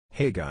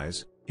Hey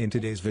guys, in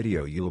today's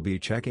video you will be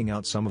checking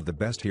out some of the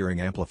best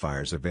hearing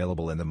amplifiers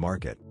available in the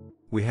market.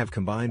 We have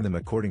combined them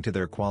according to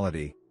their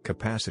quality,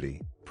 capacity,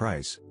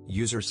 price,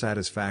 user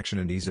satisfaction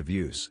and ease of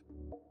use.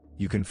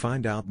 You can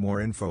find out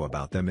more info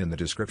about them in the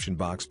description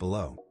box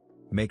below.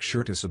 Make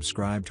sure to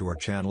subscribe to our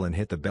channel and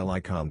hit the bell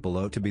icon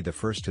below to be the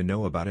first to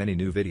know about any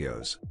new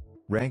videos.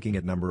 Ranking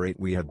at number 8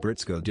 we have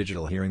Britsko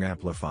Digital Hearing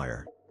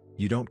Amplifier.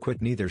 You don't quit,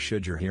 neither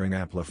should your hearing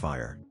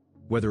amplifier.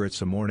 Whether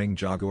it's a morning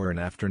jog or an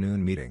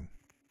afternoon meeting,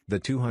 the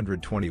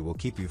 220 will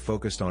keep you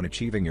focused on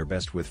achieving your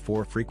best with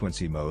 4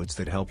 frequency modes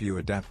that help you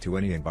adapt to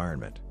any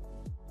environment.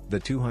 The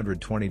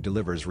 220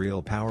 delivers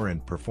real power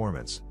and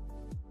performance.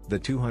 The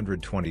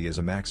 220 is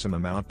a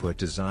maximum output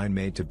design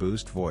made to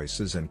boost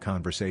voices and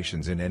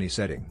conversations in any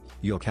setting.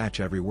 You'll catch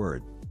every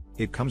word.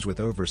 It comes with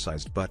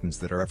oversized buttons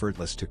that are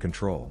effortless to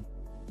control.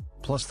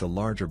 Plus the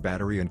larger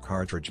battery and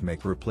cartridge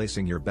make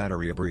replacing your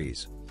battery a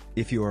breeze.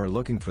 If you are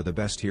looking for the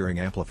best hearing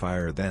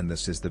amplifier, then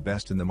this is the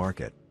best in the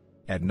market.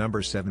 At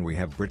number 7 we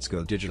have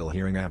Britsko Digital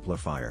Hearing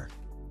Amplifier.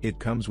 It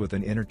comes with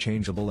an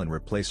interchangeable and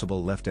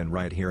replaceable left and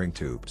right hearing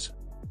tubes.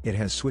 It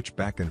has switched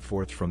back and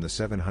forth from the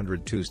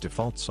 702's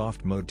default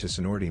soft mode to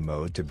sonority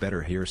mode to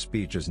better hear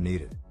speech as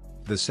needed.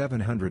 The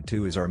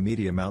 702 is our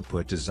medium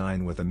output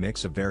design with a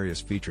mix of various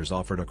features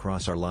offered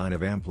across our line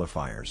of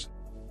amplifiers.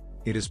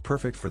 It is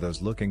perfect for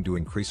those looking to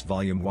increase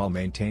volume while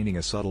maintaining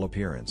a subtle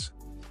appearance.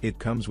 It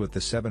comes with the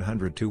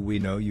 702. We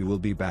know you will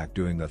be back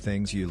doing the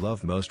things you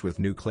love most with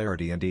new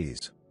clarity and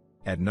ease.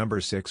 At number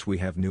 6 we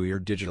have New Ear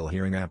Digital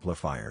Hearing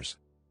Amplifiers.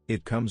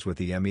 It comes with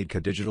the Hami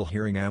Digital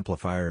Hearing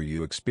Amplifier.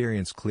 You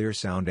experience clear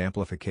sound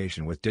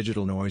amplification with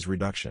digital noise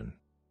reduction.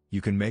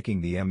 You can making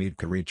the Hami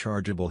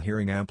rechargeable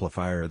hearing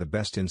amplifier the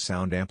best in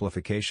sound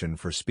amplification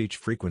for speech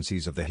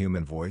frequencies of the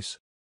human voice.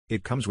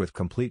 It comes with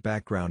complete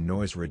background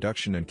noise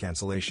reduction and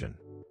cancellation.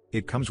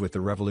 It comes with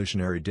the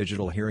revolutionary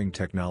digital hearing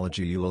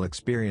technology. You will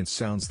experience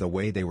sounds the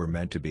way they were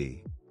meant to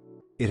be.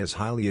 It has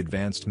highly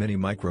advanced mini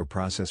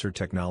microprocessor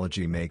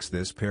technology, makes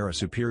this pair a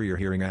superior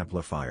hearing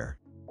amplifier.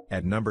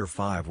 At number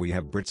 5 we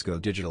have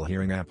Britsko Digital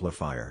Hearing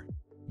Amplifier.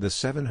 The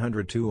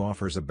 702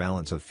 offers a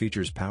balance of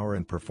features, power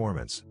and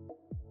performance.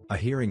 A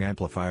hearing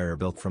amplifier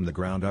built from the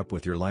ground up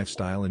with your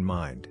lifestyle in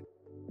mind.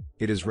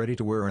 It is ready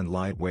to wear and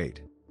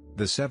lightweight.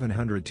 The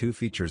 702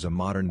 features a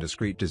modern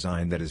discreet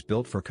design that is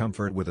built for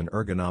comfort with an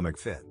ergonomic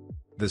fit.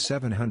 The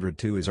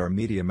 702 is our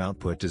medium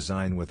output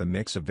design with a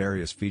mix of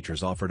various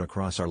features offered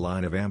across our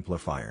line of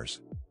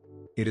amplifiers.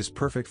 It is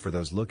perfect for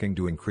those looking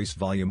to increase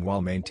volume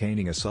while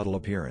maintaining a subtle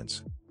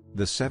appearance.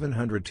 The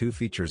 702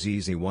 features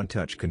easy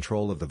one-touch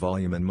control of the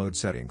volume and mode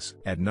settings.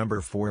 At number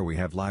 4 we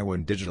have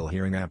Li1 Digital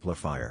Hearing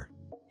Amplifier.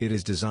 It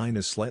is designed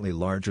as slightly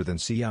larger than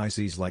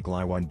CICs like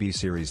Li1B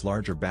series.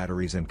 Larger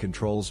batteries and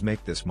controls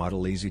make this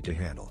model easy to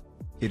handle.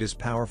 It is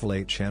powerful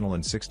 8-channel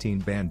and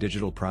 16-band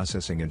digital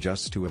processing,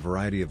 adjusts to a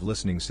variety of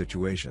listening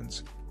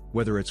situations.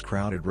 Whether it's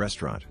crowded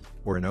restaurant,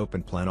 or an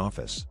open-plan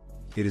office.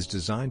 It is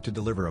designed to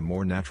deliver a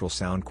more natural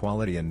sound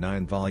quality and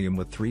 9 volume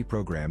with 3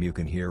 program you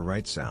can hear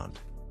right sound.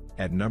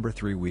 At number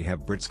 3 we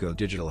have Britsko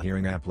Digital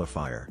Hearing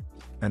Amplifier.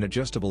 An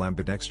adjustable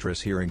ambidextrous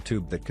hearing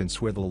tube that can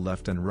swivel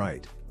left and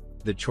right.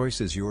 The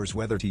choice is yours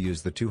whether to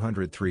use the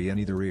 203 in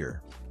either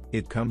ear.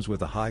 It comes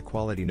with a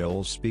high-quality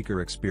Knowles speaker.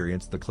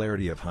 Experience the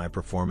clarity of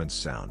high-performance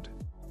sound.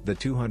 The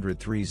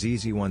 203's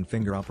easy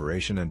one-finger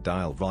operation and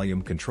dial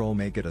volume control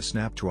make it a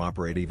snap to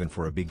operate even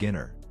for a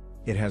beginner.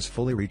 It has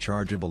fully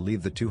rechargeable.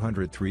 Leave the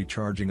 203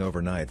 charging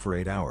overnight for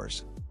 8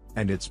 hours.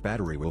 And its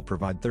battery will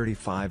provide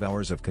 35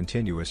 hours of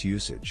continuous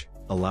usage,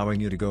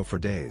 allowing you to go for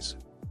days.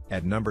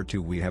 At number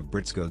 2 we have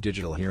Britsko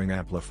Digital Hearing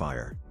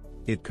Amplifier.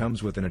 It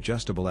comes with an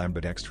adjustable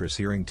ambidextrous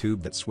hearing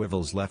tube that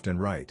swivels left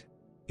and right.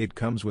 It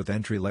comes with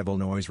entry-level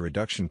noise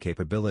reduction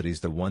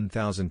capabilities. The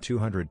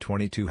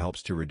 1222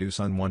 helps to reduce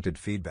unwanted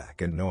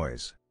feedback and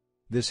noise.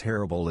 This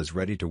hearable is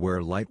ready to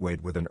wear,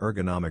 lightweight with an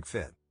ergonomic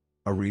fit.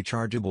 A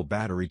rechargeable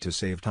battery to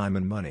save time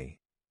and money.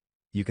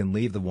 You can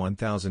leave the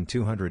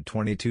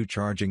 1222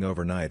 charging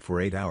overnight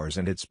for 8 hours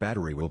and its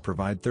battery will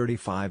provide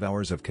 35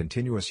 hours of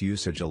continuous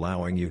usage,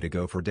 allowing you to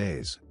go for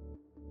days.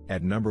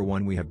 At number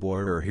 1 we have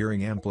Boyer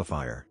Hearing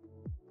Amplifier.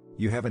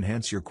 You have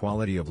enhanced your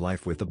quality of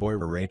life with the Boyer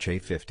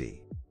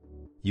HA50.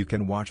 You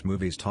can watch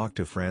movies, talk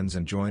to friends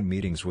and join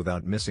meetings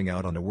without missing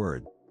out on a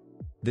word.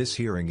 This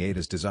hearing aid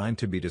is designed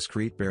to be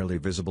discreet, barely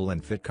visible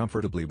and fit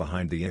comfortably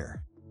behind the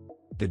ear.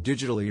 The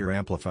digital ear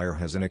amplifier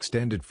has an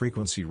extended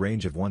frequency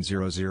range of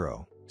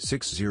 100-6000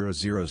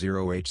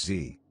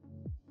 Hz.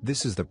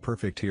 This is the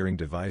perfect hearing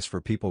device for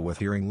people with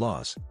hearing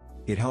loss.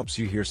 It helps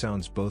you hear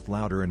sounds both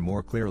louder and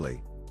more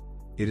clearly.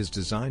 It is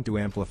designed to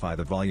amplify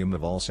the volume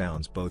of all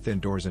sounds both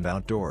indoors and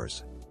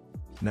outdoors.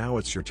 Now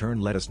it's your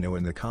turn. Let us know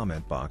in the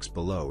comment box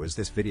below as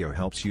this video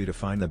helps you to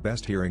find the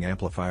best hearing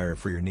amplifier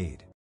for your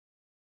need.